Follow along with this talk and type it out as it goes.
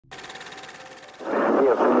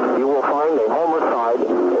Yes, you will find a homicide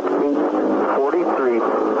at Suite 43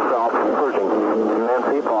 South Pershing.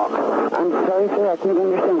 Nancy Fox. I'm sorry, sir, I can't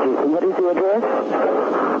understand you. What is the address?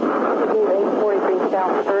 843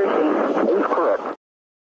 South Pershing. Is correct.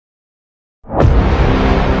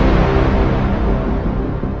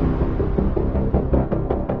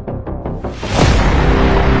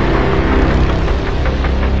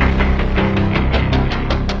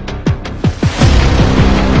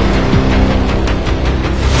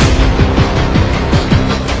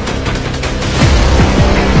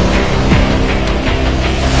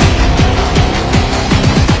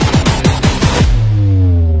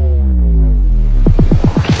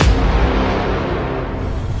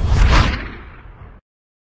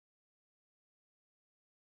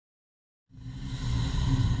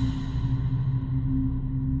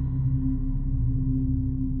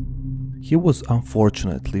 He was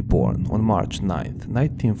unfortunately born on March 9,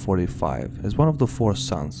 1945, as one of the 4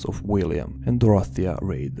 sons of William and Dorothea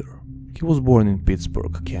Rader. He was born in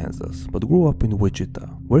Pittsburgh, Kansas, but grew up in Wichita,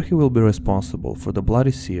 where he will be responsible for the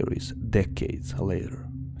bloody series decades later.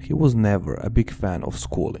 He was never a big fan of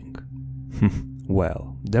schooling.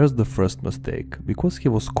 Well, there's the first mistake, because he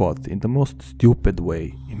was caught in the most stupid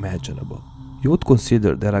way imaginable. You would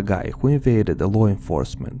consider that a guy who evaded the law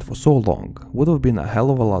enforcement for so long would have been a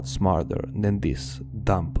hell of a lot smarter than this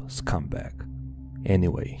dumb scumbag.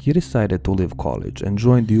 Anyway, he decided to leave college and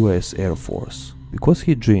join the US Air Force because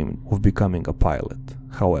he dreamed of becoming a pilot.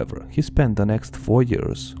 However, he spent the next 4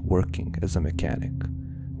 years working as a mechanic.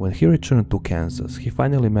 When he returned to Kansas, he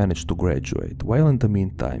finally managed to graduate, while in the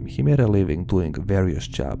meantime he made a living doing various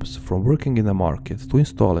jobs, from working in a market to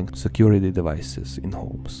installing security devices in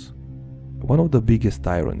homes. One of the biggest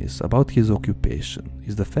ironies about his occupation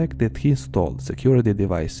is the fact that he installed security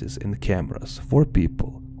devices and cameras for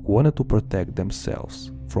people who wanted to protect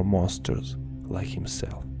themselves from monsters like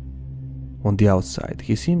himself. On the outside,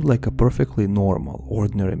 he seemed like a perfectly normal,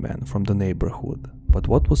 ordinary man from the neighborhood, but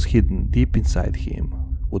what was hidden deep inside him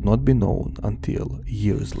would not be known until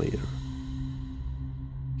years later.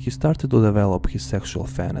 He started to develop his sexual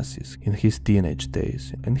fantasies in his teenage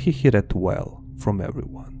days, and he hid it well from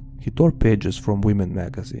everyone. He tore pages from women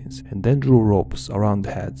magazines and then drew ropes around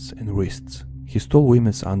heads and wrists. He stole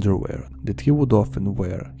women's underwear that he would often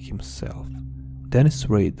wear himself. Dennis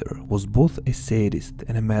Rader was both a sadist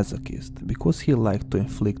and a masochist because he liked to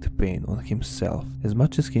inflict pain on himself as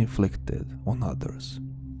much as he inflicted on others.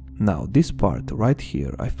 Now, this part right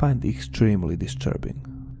here I find extremely disturbing.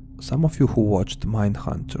 Some of you who watched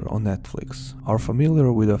Mindhunter on Netflix are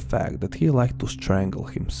familiar with the fact that he liked to strangle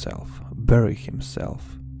himself, bury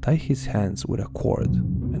himself, tie his hands with a cord,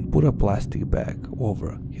 and put a plastic bag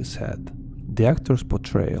over his head. The actor's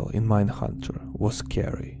portrayal in Mindhunter was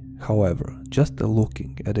scary. However, just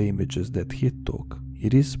looking at the images that he took,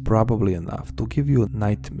 it is probably enough to give you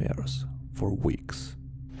nightmares for weeks.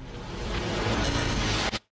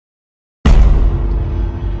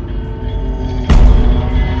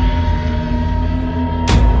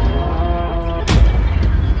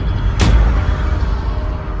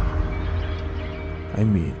 I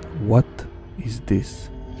mean, what is this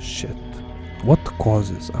shit? What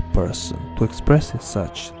causes a person to express in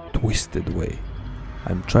such twisted way?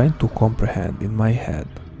 I'm trying to comprehend in my head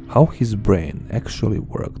how his brain actually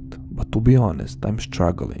worked, but to be honest, I'm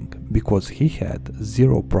struggling because he had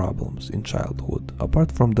zero problems in childhood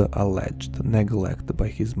apart from the alleged neglect by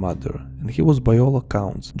his mother, and he was by all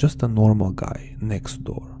accounts just a normal guy next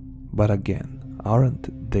door. But again,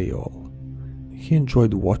 aren't they all? He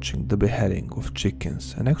enjoyed watching the beheading of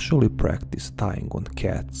chickens and actually practiced tying on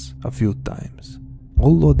cats a few times.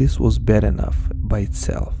 Although this was bad enough by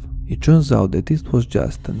itself, it turns out that it was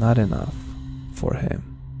just not enough for him.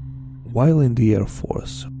 While in the Air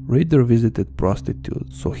Force, Rader visited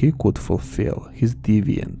prostitutes so he could fulfill his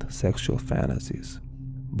deviant sexual fantasies.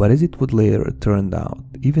 But as it would later turn out,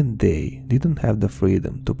 even they didn't have the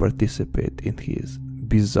freedom to participate in his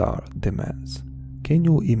bizarre demands. Can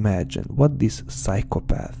you imagine what this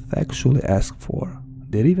psychopath actually asked for?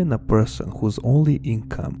 That even a person whose only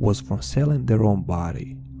income was from selling their own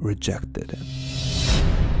body rejected him.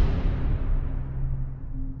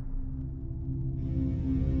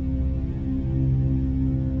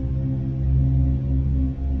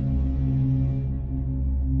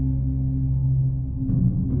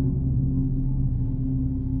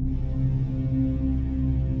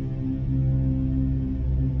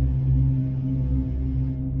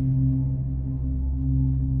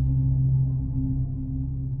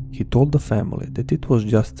 He told the family that it was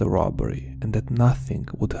just a robbery and that nothing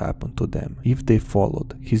would happen to them if they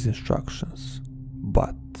followed his instructions.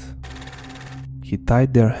 But He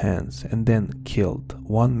tied their hands and then killed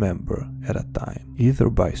one member at a time, either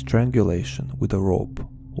by strangulation with a rope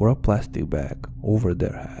or a plastic bag over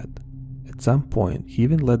their head. At some point, he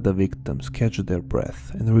even let the victims catch their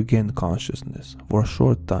breath and regain consciousness for a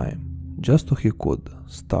short time, just so he could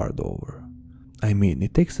start over. I mean,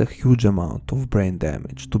 it takes a huge amount of brain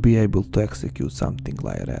damage to be able to execute something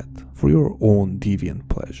like that for your own deviant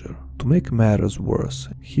pleasure. To make matters worse,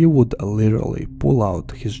 he would literally pull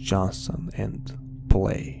out his Johnson and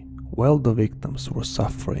play while the victims were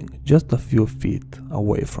suffering just a few feet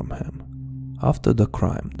away from him. After the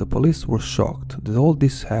crime, the police were shocked that all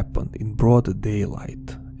this happened in broad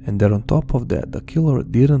daylight, and that on top of that the killer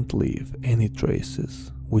didn't leave any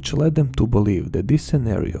traces, which led them to believe that this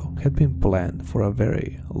scenario had been planned for a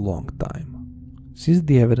very long time. Since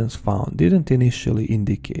the evidence found didn't initially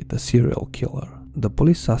indicate a serial killer, the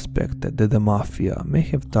police suspected that the mafia may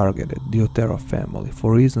have targeted the Otero family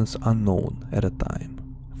for reasons unknown at the time.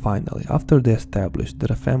 Finally, after they established that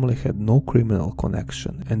the family had no criminal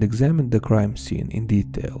connection and examined the crime scene in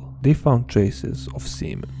detail, they found traces of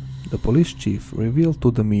semen. The police chief revealed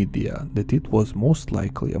to the media that it was most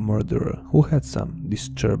likely a murderer who had some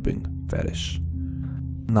disturbing fetish.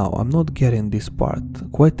 Now, I'm not getting this part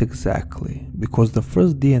quite exactly, because the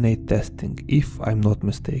first DNA testing, if I'm not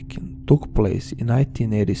mistaken, took place in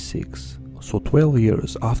 1986, so 12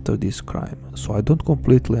 years after this crime, so I don't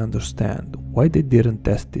completely understand why they didn't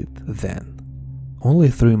test it then. Only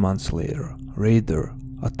 3 months later, Rader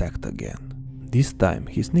attacked again. This time,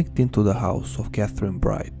 he sneaked into the house of Catherine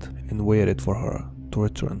Bright and waited for her to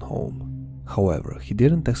return home. However, he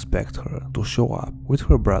didn't expect her to show up with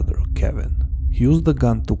her brother Kevin. He used the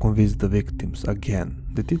gun to convince the victims again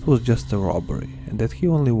that it was just a robbery and that he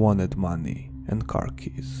only wanted money and car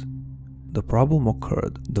keys. The problem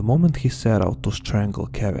occurred the moment he set out to strangle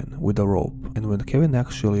Kevin with a rope, and when Kevin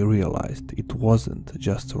actually realized it wasn't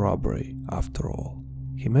just a robbery after all.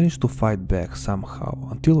 He managed to fight back somehow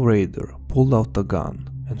until Rader pulled out the gun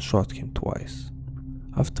and shot him twice.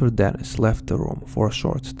 After Dennis left the room for a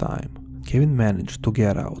short time, Kevin managed to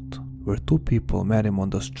get out, where 2 people met him on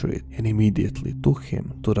the street and immediately took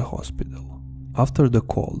him to the hospital. After the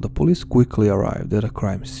call, the police quickly arrived at the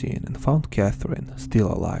crime scene and found Catherine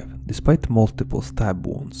still alive, despite multiple stab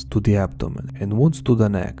wounds to the abdomen and wounds to the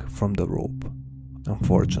neck from the rope.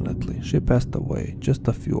 Unfortunately, she passed away just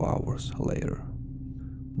a few hours later.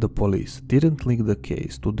 The police didn't link the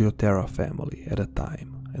case to the Otero family at the time,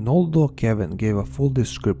 and although Kevin gave a full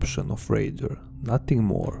description of Rader, nothing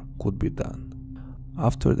more could be done.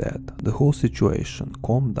 After that, the whole situation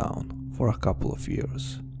calmed down for a couple of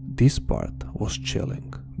years. This part was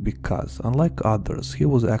chilling, because unlike others, he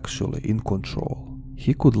was actually in control.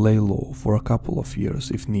 He could lay low for a couple of years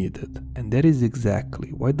if needed, and that is exactly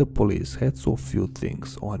why the police had so few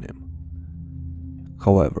things on him.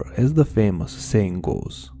 However, as the famous saying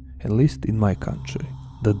goes, at least in my country,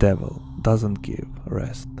 the devil doesn't give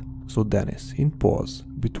rest. So Dennis, in pause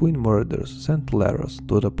between murders, sent letters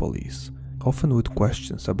to the police, often with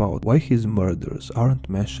questions about why his murders aren't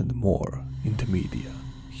mentioned more in the media.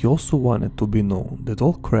 He also wanted to be known that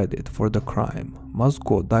all credit for the crime must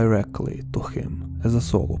go directly to him as a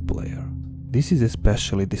solo player. This is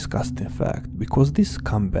especially disgusting fact because this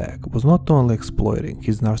scumbag was not only exploiting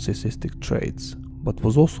his narcissistic traits, but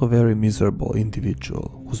was also a very miserable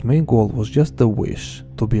individual whose main goal was just the wish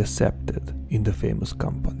to be accepted in the famous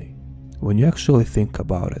company. When you actually think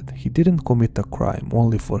about it, he didn't commit a crime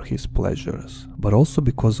only for his pleasures, but also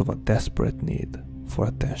because of a desperate need for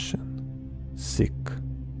attention. Sick.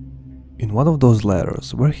 In one of those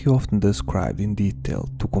letters, where he often described in detail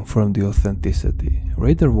to confirm the authenticity,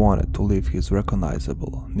 Rader wanted to leave his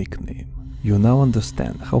recognizable nickname. You now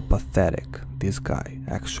understand how pathetic this guy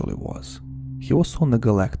actually was. He was so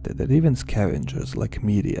neglected that even scavengers like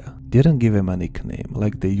media didn't give him a nickname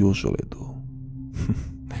like they usually do.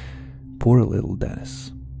 Poor little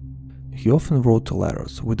Dennis. He often wrote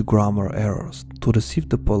letters with grammar errors to deceive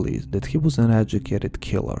the police that he was an educated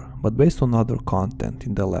killer, but based on other content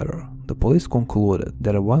in the letter, the police concluded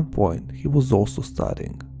that at one point he was also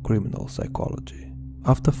studying criminal psychology.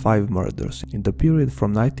 After 5 murders in the period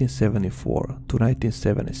from 1974 to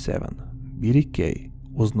 1977, BDK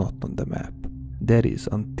was not on the map. That is,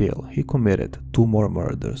 until he committed 2 more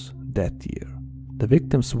murders that year. The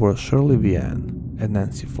victims were Shirley Vian and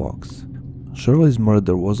Nancy Fox. Shirley's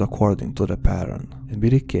murder was according to the pattern, and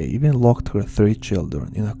BDK even locked her 3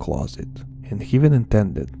 children in a closet, and he even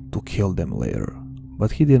intended to kill them later,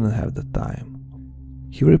 but he didn't have the time.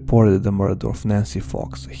 He reported the murder of Nancy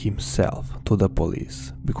Fox himself to the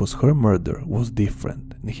police because her murder was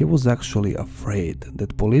different, and he was actually afraid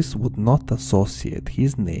that police would not associate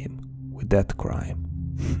his name with that crime.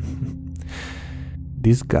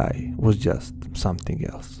 This guy was just something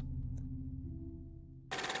else.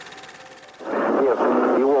 Yes,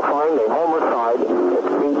 you will find a homicide at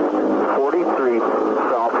Suite 43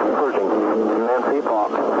 South Pershing. Nancy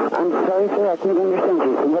Fox. I'm sorry, sir, I can't understand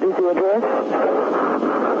you. So what is the address?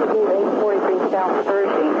 843 South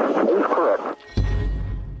Pershing. Is correct.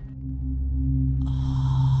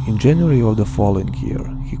 In January of the following year,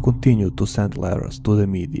 he continued to send letters to the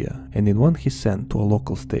media, and in one he sent to a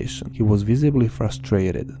local station, he was visibly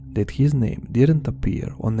frustrated that his name didn't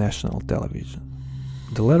appear on national television.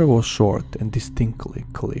 The letter was short and distinctly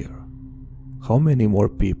clear. How many more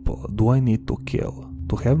people do I need to kill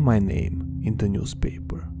to have my name in the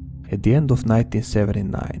newspaper? At the end of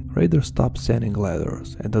 1979, Rader stopped sending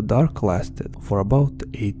letters, and the dark lasted for about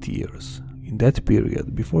 8 years. In that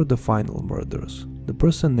period, before the final murders, the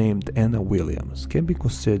person named Anna Williams can be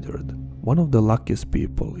considered one of the luckiest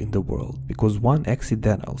people in the world, because one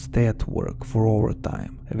accidental stay at work for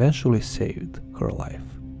overtime eventually saved her life.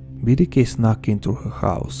 BDK snuck into her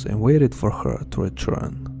house and waited for her to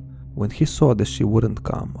return. When he saw that she wouldn't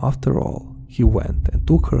come after all, he went and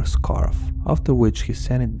took her scarf, after which he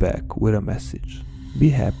sent it back with a message. Be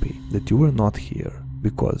happy that you were not here,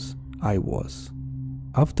 because I was.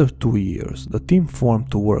 After 2 years, the team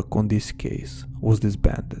formed to work on this case was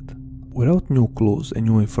disbanded. Without new clues and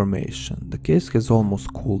new information, the case has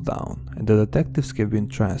almost cooled down, and the detectives have been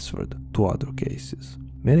transferred to other cases.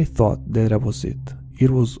 Many thought that was it. It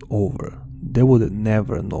was over. They would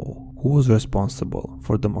never know who was responsible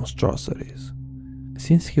for the monstrosities.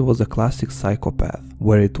 Since he was a classic psychopath,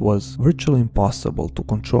 where it was virtually impossible to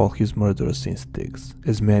control his murderous instincts,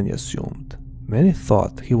 as many assumed, many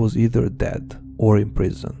thought he was either dead or in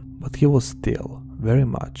prison, but he was still very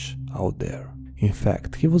much out there. In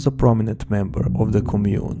fact, he was a prominent member of the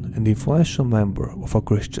commune and influential member of a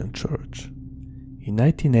Christian church. In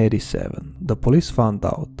 1987, the police found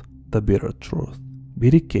out the bitter truth.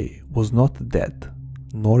 BDK was not dead,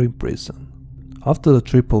 nor in prison. After the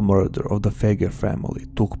triple murder of the Fager family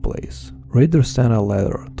took place, Rader sent a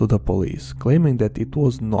letter to the police claiming that it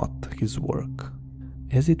was not his work.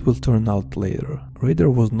 As it will turn out later, Rader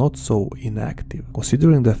was not so inactive,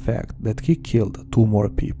 considering the fact that he killed 2 more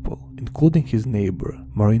people, including his neighbor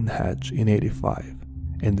Maureen Hedge in 85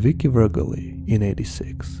 and Vicky Vergely in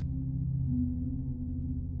 86.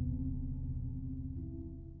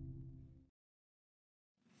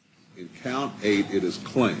 In count 8, it is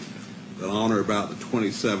claimed that on or about the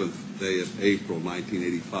 27th day of April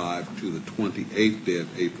 1985 to the 28th day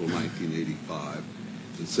of April 1985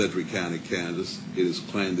 in Sedgwick County, Kansas, it is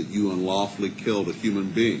claimed that you unlawfully killed a human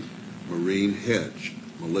being, Maureen Hedge,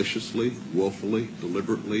 maliciously, willfully,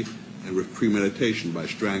 deliberately, and with premeditation by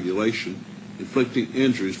strangulation, inflicting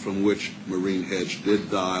injuries from which Maureen Hedge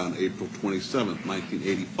did die on April 27,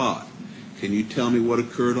 1985. Can you tell me what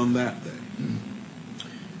occurred on that day?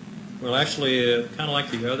 Well, actually, kind of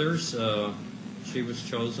like the others, she was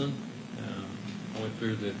chosen. I went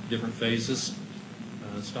through the different phases,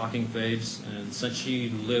 stalking phase, and since she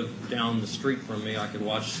lived down the street from me, I could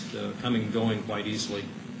watch the coming and going quite easily.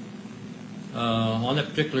 On that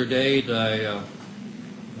particular date, I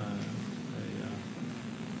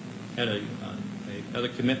had another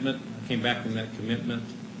commitment. I came back from that commitment,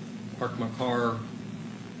 parked my car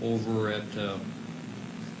over at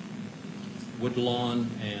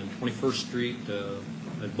Woodlawn and 21st Street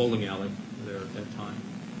at bowling alley there at that time.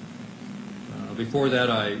 Before that,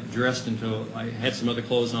 I dressed until I had some other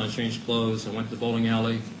clothes on, changed clothes. I went to the bowling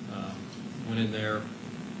alley, went in there,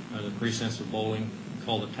 the precincts of bowling,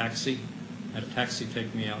 called a taxi, had a taxi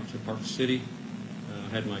take me out to Park City.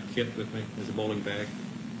 Had my kit with me as a bowling bag.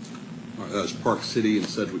 All right, that was Park City in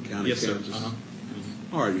Sedgwick County, Yes, Kansas? sir.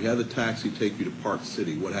 Uh-huh. All right, you had the taxi take you to Park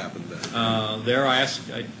City. What happened then? There, I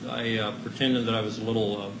pretended that I was a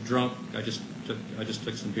little drunk. I just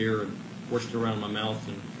took some beer and forced it around my mouth,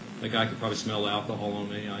 and the guy could probably smell the alcohol on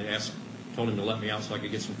me. I told him to let me out so I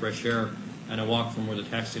could get some fresh air, and I walked from where the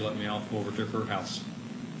taxi let me off over to her house.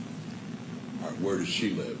 All right, where does she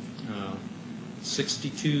live?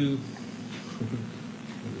 62,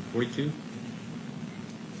 42,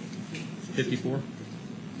 54,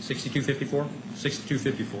 62, 54, 62,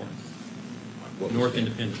 54, North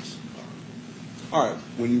Independence. All right,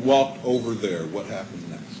 when you walked over there, what happened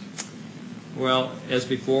next? Well, as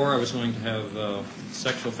before, I was going to have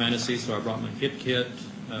sexual fantasies, so I brought my hit kit,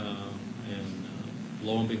 and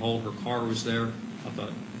lo and behold, her car was there. I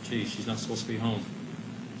thought, gee, she's not supposed to be home.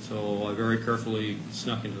 So I very carefully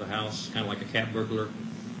snuck into the house, kind of like a cat burglar,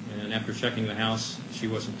 and after checking the house, she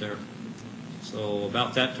wasn't there. So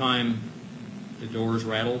about that time, the doors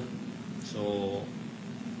rattled, so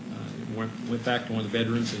went back to one of the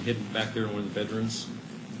bedrooms and hid back there in one of the bedrooms.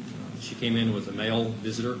 She came in with a male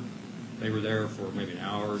visitor. They were there for maybe an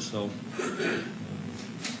hour or so.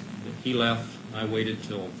 He left. I waited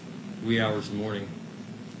till wee hours in the morning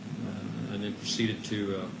and then proceeded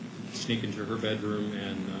to sneak into her bedroom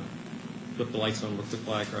and flip the lights on what looked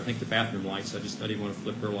like, or I think the bathroom lights. I didn't want to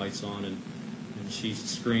flip her lights on, and she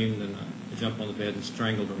screamed, and I jumped on the bed and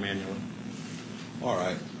strangled her manually. All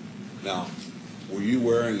right. Now, were you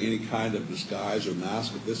wearing any kind of disguise or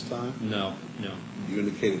mask at this time? No, no. You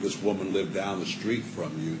indicated this woman lived down the street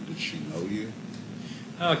from you. Did she know you?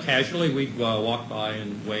 Casually, we'd walk by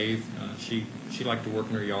and wave. She liked to work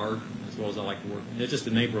in her yard as well as I liked to work. It's just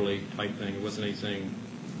a neighborly type thing. It wasn't anything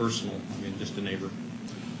personal. I mean, just a neighbor.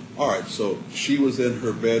 All right, so she was in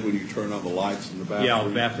her bed when you turned on the lights in the bathroom? Yeah,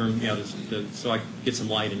 the bathroom, yeah, so I could get some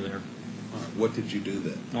light in there. All right, what did you do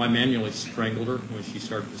then? No, I manually strangled her when she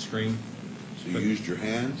started to scream. So you used your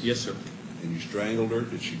hands? Yes, sir. And you strangled her?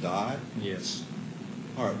 Did she die? Yes.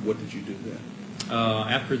 All right, what did you do then?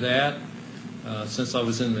 After that, since I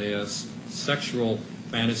was in the sexual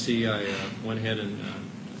fantasy, I went ahead and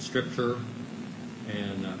stripped her,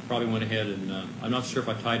 and probably went ahead and, I'm not sure if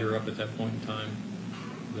I tied her up at that point in time,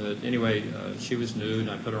 but anyway, she was nude, and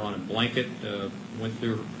I put her on a blanket, went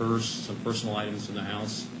through her purse, some personal items in the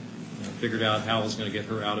house, figured out how I was going to get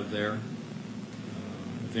her out of there.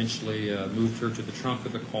 Eventually moved her to the trunk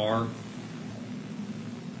of the car,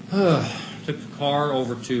 took the car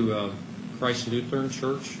over to Christ Lutheran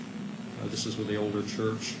Church. This is with the older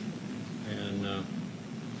church, and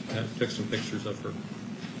took some pictures of her.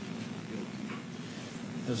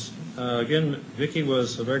 Again, Vicki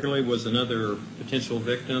was another potential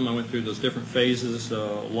victim. I went through those different phases,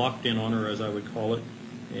 locked in on her, as I would call it,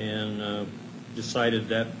 and decided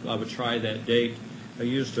that I would try that date. I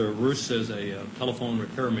used Roos as a telephone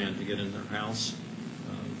repairman to get in their house.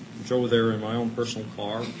 Drove there in my own personal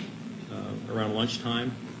car around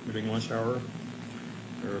lunchtime, during lunch hour,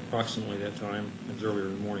 or approximately that time. It was earlier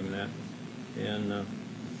in the morning than that. And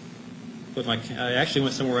I actually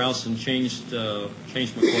went somewhere else and changed my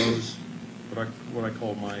clothes, what I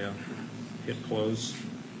call my hit clothes.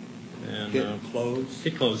 And, hit clothes?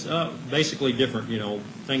 Hit clothes. Basically different,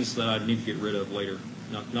 things that I'd need to get rid of later.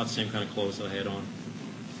 Not the same kind of clothes that I had on.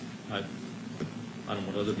 I don't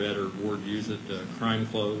know what other better word to use it, crime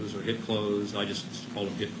clothes or hit clothes. I just call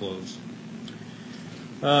them hit clothes.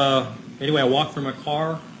 Anyway, I walked from my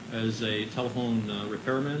car as a telephone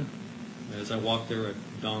repairman. As I walked there, I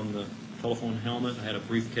donned the telephone helmet. I had a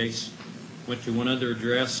briefcase. Went to one other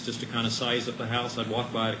address just to kind of size up the house. I'd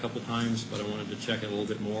walked by it a couple times, but I wanted to check it a little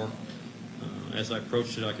bit more. As I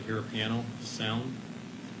approached it, I could hear a piano sound.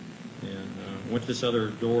 And went to this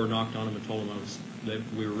other door, knocked on them, and told them that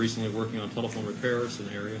we were recently working on telephone repairs in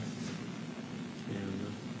the area.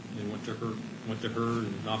 And went to her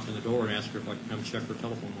and knocked on the door and asked her if I could come check her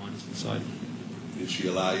telephone lines inside. Did she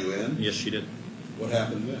allow you in? Yes, she did. What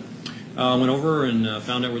happened then? Went over and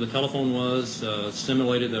found out where the telephone was,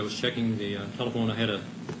 simulated that I was checking the telephone. I had a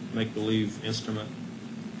make-believe instrument,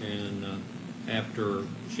 and after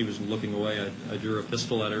she was looking away, I drew a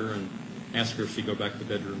pistol at her and asked her if she'd go back to the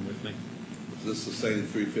bedroom with me. Was this the same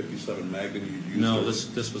 .357 Magnum you'd used? No,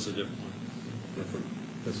 this was a different one. Different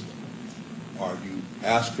pistol. Or you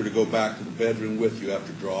asked her to go back to the bedroom with you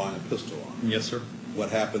after drawing a pistol on her? Yes, sir.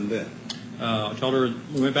 What happened then? I told her,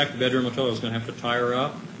 we went back to the bedroom, I told her I was going to have to tie her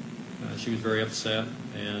up. She was very upset,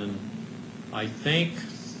 and I think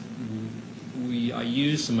I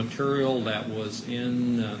used some material that was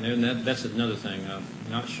in, and that's another thing, I'm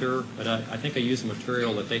not sure, but I think I used the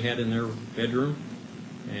material that they had in their bedroom,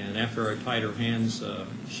 and after I tied her hands,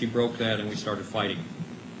 she broke that and we started fighting,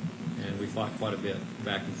 and we fought quite a bit,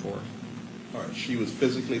 back and forth. All right, she was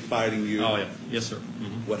physically fighting you? Oh, yeah. Yes, sir.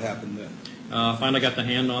 Mm-hmm. What happened then? Finally got the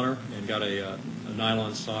hand on her and got a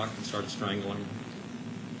nylon sock and started strangling her.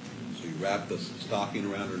 So you wrapped the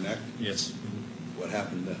stocking around her neck? Yes. Mm-hmm. What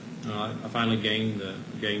happened then? I finally gained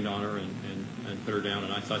on her and put her down,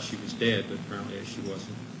 and I thought she was dead, but apparently she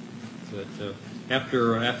wasn't. But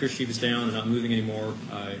after she was down and not moving anymore,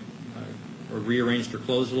 I rearranged her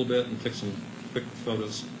clothes a little bit and took some quick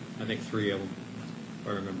photos. I think 3 of them, if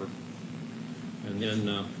I remember. And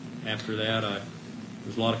then after that, there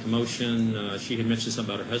was a lot of commotion. She had mentioned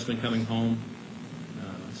something about her husband coming home,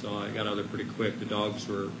 so I got out there pretty quick. The dogs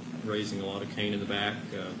were raising a lot of cane in the back.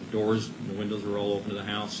 The doors and the windows were all open to the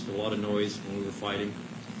house. There was a lot of noise when we were fighting,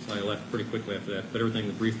 so I left pretty quickly after that. Put everything in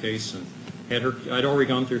the briefcase and had her. I'd already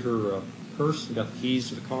gone through her purse and got the keys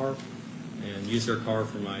to the car and used her car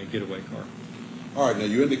for my getaway car. All right, now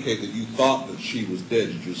you indicate that you thought that she was dead.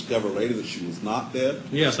 Did you discover later that she was not dead?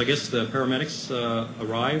 Yes, I guess the paramedics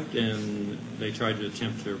arrived and they tried to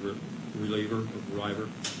attempt to revive her,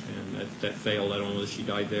 and that failed. I don't know whether she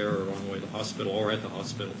died there or on the way to the hospital or at the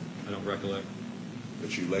hospital. I don't recollect.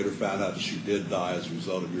 But you later found out that she did die as a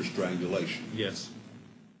result of your strangulation. Yes.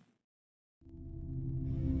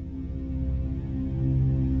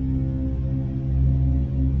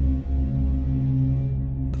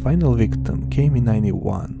 The final victim came in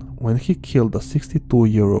 '91 when he killed a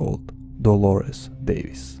 62-year-old Dolores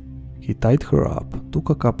Davis. He tied her up, took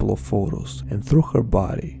a couple of photos, and threw her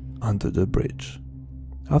body under the bridge.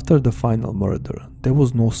 After the final murder, there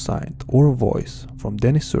was no sign or voice from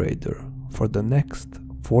Dennis Rader for the next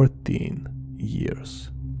 14 years.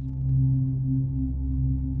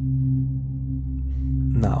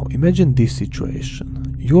 Now imagine this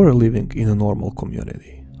situation. You are living in a normal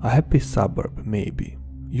community, a happy suburb maybe.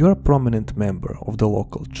 You are a prominent member of the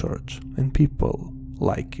local church and people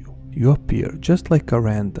like you. You appear just like a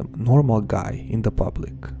random, normal guy in the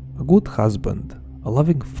public. A good husband, a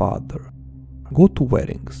loving father. Go to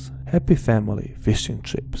weddings, happy family, fishing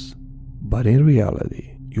trips. But in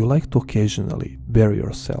reality, you like to occasionally bury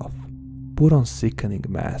yourself, put on sickening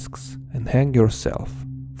masks, and hang yourself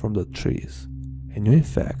from the trees. And you in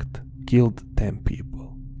fact killed 10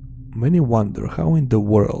 people. Many wonder how in the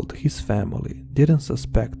world his family didn't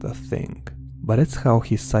suspect a thing, but that's how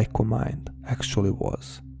his psycho mind actually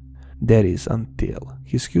was. That is until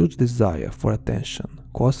his huge desire for attention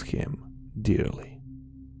cost him dearly.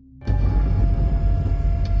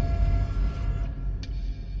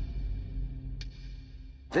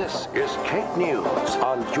 This is Cake News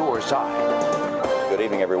on your side. Good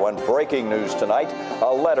evening, everyone. Breaking news tonight. A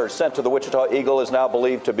letter sent to the Wichita Eagle is now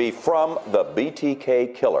believed to be from the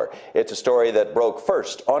BTK killer. It's a story that broke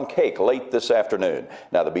first on Cake late this afternoon.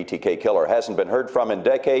 Now, the BTK killer hasn't been heard from in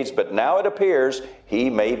decades, but now it appears he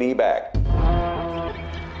may be back.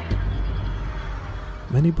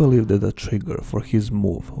 Many believe that the trigger for his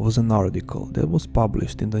move was an article that was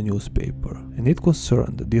published in the newspaper, and it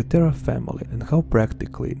concerned the Otera family and how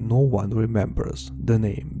practically no one remembers the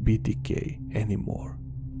name BTK anymore.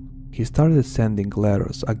 He started sending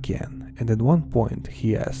letters again, and at one point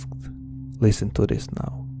he asked, listen to this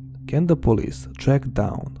now, can the police track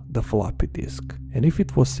down the floppy disk, and if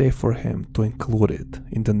it was safe for him to include it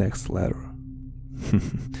in the next letter?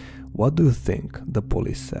 What do you think the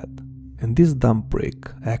police said? And this dumb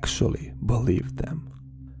prick actually believed them.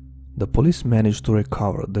 The police managed to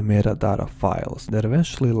recover the metadata files that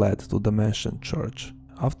eventually led to the mentioned church.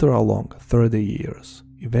 After a long 30 years,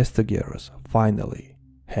 investigators finally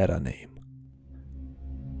had a name.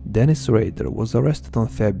 Dennis Rader was arrested on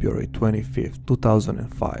February 25,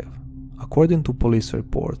 2005. According to police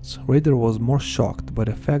reports, Rader was more shocked by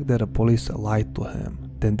the fact that the police lied to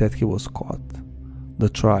him than that he was caught. The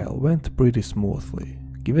trial went pretty smoothly,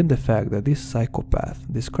 given the fact that this psychopath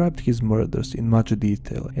described his murders in much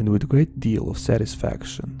detail and with great deal of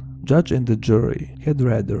satisfaction. Judge and the jury had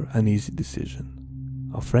rather an easy decision.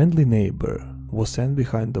 A friendly neighbor was sent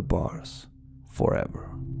behind the bars forever.